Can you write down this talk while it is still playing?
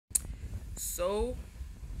So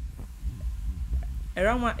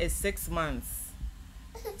Erama is 6 months,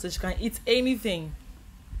 so she can eat anything.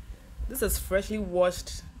 This is freshly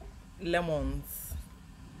washed lemons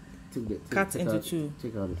cut into two.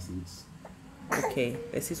 Take out the seeds. Okay,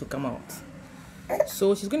 the seeds will come out.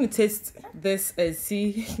 So she's going to taste this and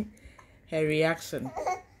see her reaction.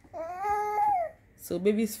 So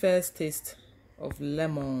baby's first taste of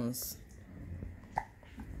lemons.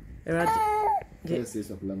 First taste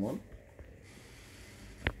of lemon.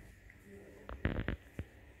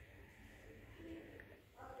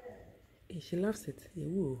 She loves it.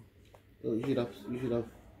 Ooh. Oh, you should have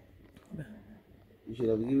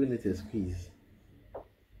given it a squeeze.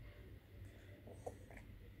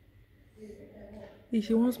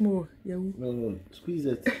 She wants more. No, squeeze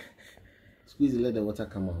it. Squeeze it, let the water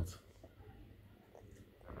come out.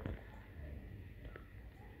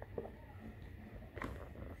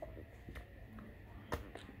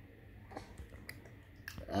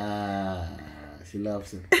 She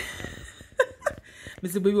loves it.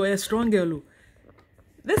 Mr. Baby, you're a strong girl.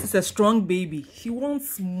 This is a strong baby. She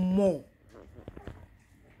wants more.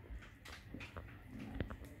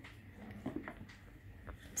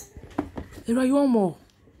 Era, you want more?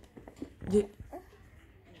 Yeah.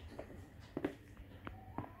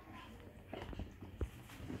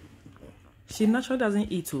 She naturally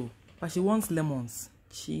doesn't eat, but she wants lemons.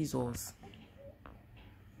 Jesus.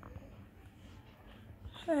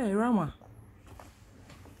 Hey, Rama.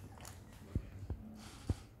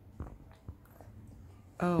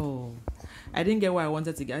 Oh, I didn't get what I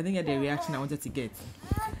wanted to get. I didn't get the reaction I wanted to get.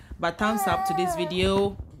 But thumbs up to this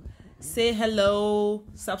video. Say hello,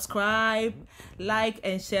 subscribe, like,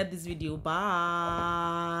 and share this video.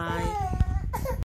 Bye.